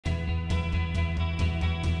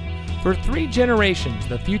For 3 generations,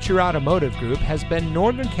 the Future Automotive Group has been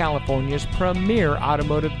Northern California's premier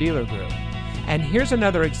automotive dealer group. And here's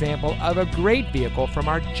another example of a great vehicle from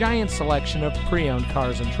our giant selection of pre-owned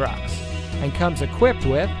cars and trucks. And comes equipped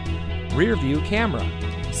with rear view camera,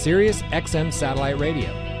 Sirius XM satellite radio,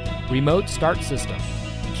 remote start system,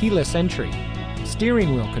 keyless entry,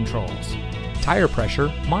 steering wheel controls, tire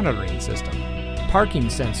pressure monitoring system, parking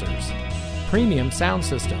sensors, premium sound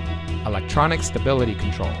system, electronic stability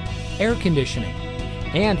control, air conditioning,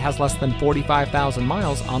 and has less than 45,000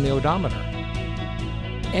 miles on the odometer.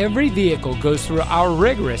 Every vehicle goes through our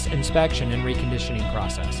rigorous inspection and reconditioning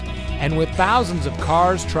process. And with thousands of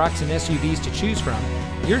cars, trucks, and SUVs to choose from,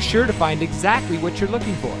 you're sure to find exactly what you're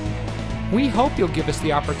looking for. We hope you'll give us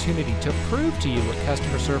the opportunity to prove to you what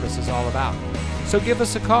customer service is all about. So give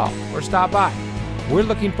us a call or stop by. We're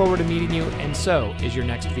looking forward to meeting you, and so is your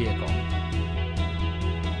next vehicle.